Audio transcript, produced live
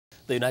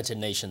The United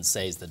Nations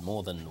says that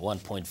more than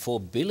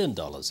 $1.4 billion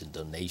in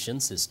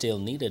donations is still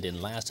needed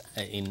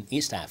in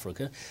East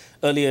Africa.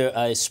 Earlier,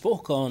 I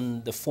spoke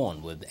on the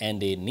phone with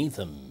Andy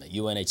Neetham,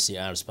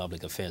 UNHCR's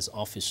Public Affairs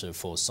Officer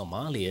for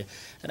Somalia,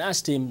 and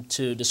asked him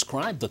to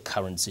describe the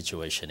current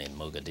situation in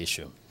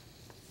Mogadishu.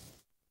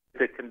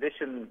 The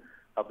condition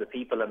of the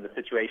people and the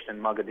situation in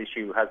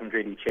Mogadishu hasn't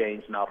really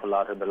changed an awful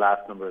lot in the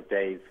last number of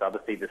days.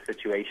 Obviously, the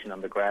situation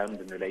on the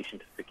ground in relation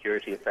to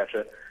security,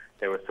 etc.,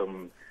 there were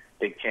some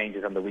big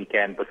changes on the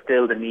weekend, but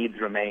still the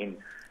needs remain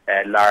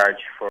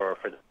large for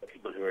the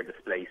people who are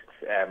displaced.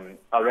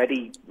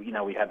 Already,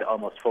 we had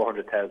almost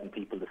 400,000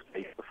 people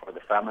displaced before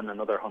the famine.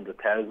 Another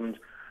 100,000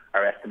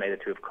 are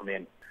estimated to have come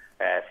in.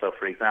 So,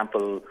 for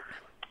example,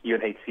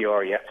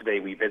 UNHCR, yesterday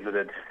we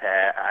visited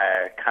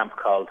a camp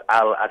called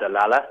Al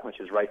Adalala,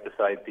 which is right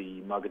beside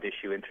the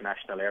Mogadishu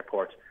International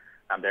Airport,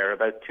 and there are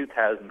about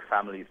 2,000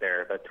 families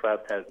there, about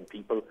 12,000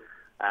 people,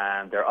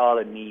 and they're all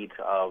in need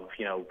of,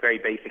 very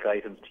basic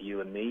items to you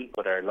and me,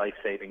 but are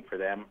life-saving for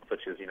them,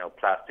 such as,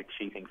 plastic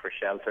sheeting for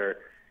shelter,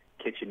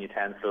 kitchen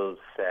utensils,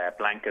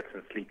 blankets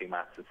and sleeping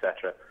mats,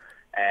 etc.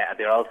 And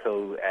they're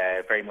also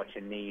very much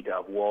in need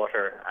of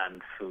water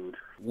and food.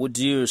 Would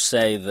you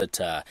say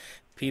that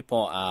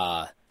people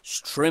are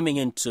streaming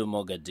into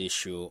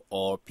Mogadishu,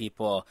 or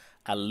people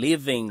are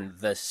leaving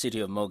the city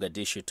of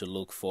Mogadishu to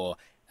look for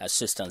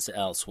assistance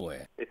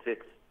elsewhere?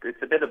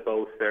 It's a bit of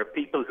both. There are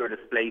people who are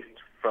displaced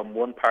from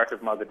one part of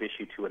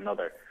Mogadishu to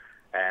another.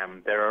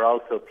 There are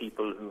also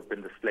people who've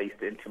been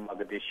displaced into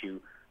Mogadishu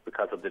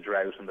because of the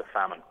drought and the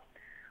famine.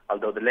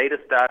 Although the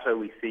latest data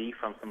we see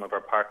from some of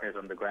our partners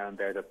on the ground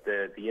there, that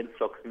the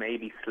influx may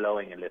be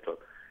slowing a little.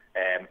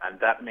 And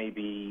that may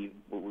be,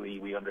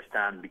 we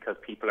understand, because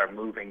people are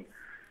moving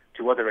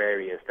to other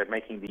areas. They're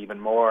making the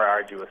even more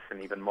arduous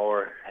and even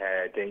more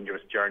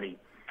dangerous journey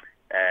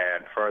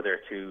further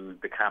to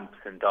the camps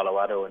in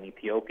Dolowado in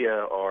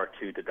Ethiopia or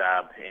to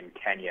Dadaab in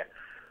Kenya.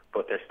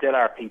 But there still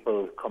are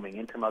people coming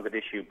into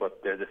Mogadishu,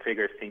 but the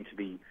figures seem to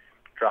be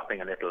dropping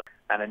a little.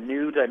 And a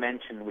new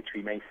dimension which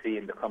we may see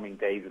in the coming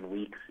days and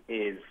weeks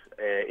is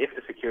if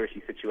the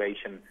security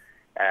situation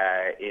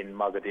in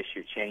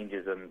Mogadishu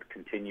changes and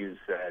continues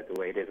the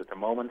way it is at the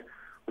moment,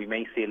 we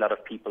may see a lot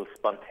of people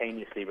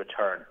spontaneously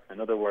return. In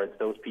other words,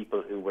 those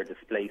people who were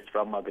displaced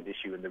from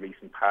Mogadishu in the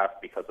recent past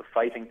because of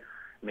fighting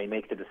may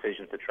make the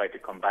decision to try to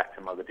come back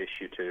to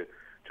Mogadishu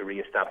to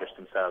re-establish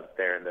themselves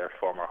there in their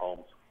former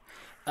homes.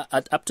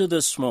 Up to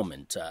this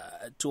moment,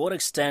 to what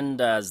extent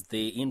has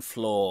the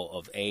inflow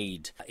of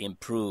aid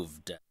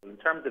improved? In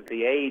terms of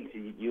the aid,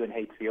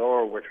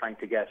 UNHCR, we're trying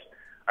to get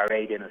our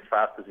aid in as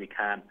fast as we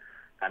can.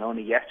 And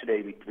only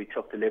yesterday we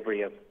took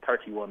delivery of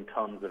 31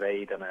 tons of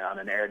aid on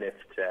an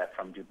airlift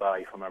from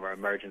Dubai, from our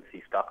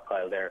emergency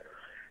stockpile there.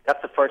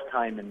 That's the first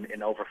time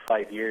in over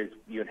 5 years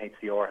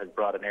UNHCR has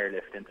brought an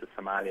airlift into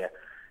Somalia.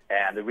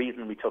 And the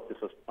reason we took this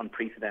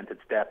unprecedented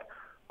step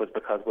was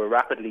because we're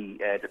rapidly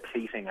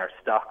depleting our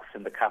stocks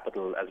in the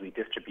capital as we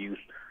distribute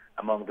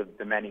among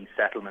the many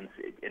settlements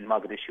in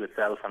Mogadishu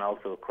itself and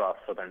also across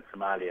southern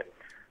Somalia.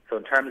 So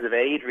in terms of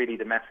aid, really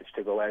the message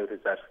to go out is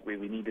that we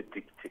needed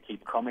to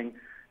keep coming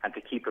and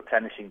to keep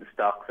replenishing the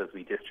stocks as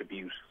we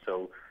distribute.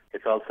 So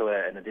it's also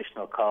an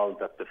additional call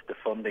that the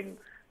funding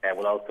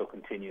will also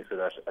continue, so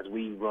that as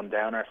we run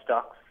down our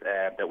stocks,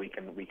 that we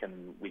can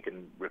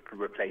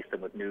replace them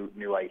with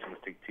new items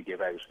to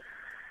give out.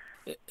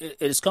 It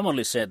is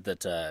commonly said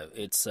that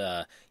it's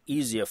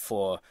easier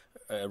for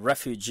a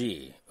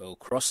refugee who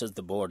crosses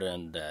the border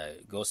and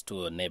goes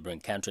to a neighboring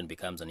country and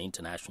becomes an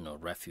international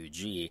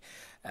refugee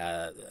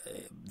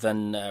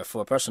than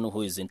for a person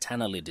who is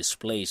internally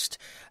displaced.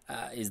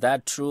 Is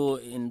that true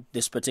in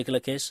this particular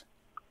case?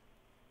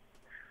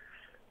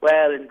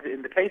 Well,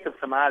 in the case of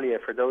Somalia,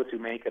 for those who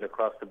make it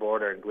across the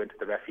border and go into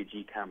the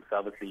refugee camps,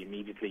 obviously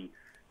immediately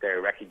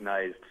they're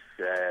recognised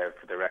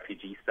for their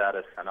refugee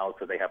status, and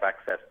also they have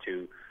access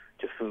to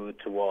food,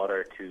 to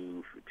water,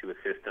 to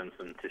assistance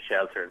and to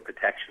shelter and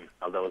protection.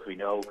 Although, as we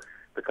know,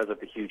 because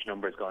of the huge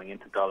numbers going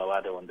into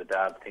Dolowado and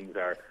Dadaab, things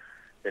are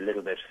a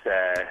little bit,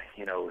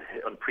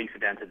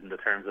 unprecedented in the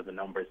terms of the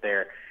numbers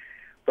there.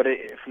 But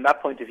from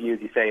that point of view, as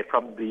you say, it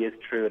probably is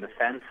true in a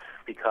sense,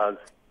 because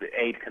the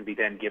aid can be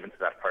then given to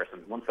that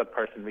person. Once that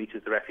person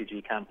reaches the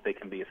refugee camp, they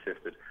can be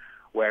assisted.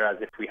 Whereas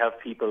if we have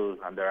people,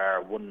 and there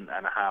are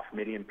 1.5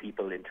 million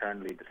people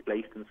internally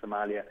displaced in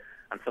Somalia,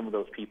 and some of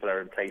those people are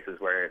in places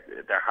where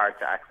they're hard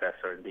to access,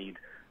 or indeed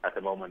at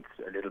the moment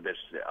a little bit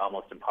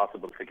almost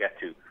impossible to get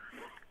to.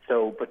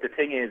 So, but the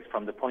thing is,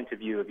 from the point of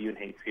view of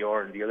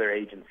UNHCR and the other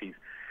agencies,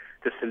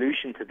 the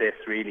solution to this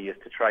really is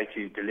to try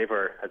to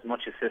deliver as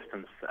much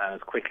assistance as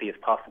quickly as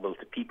possible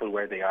to people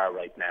where they are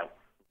right now.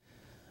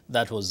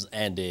 That was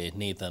Andy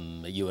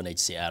Neetham,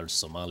 UNHCR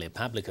Somalia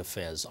Public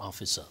Affairs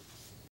Officer.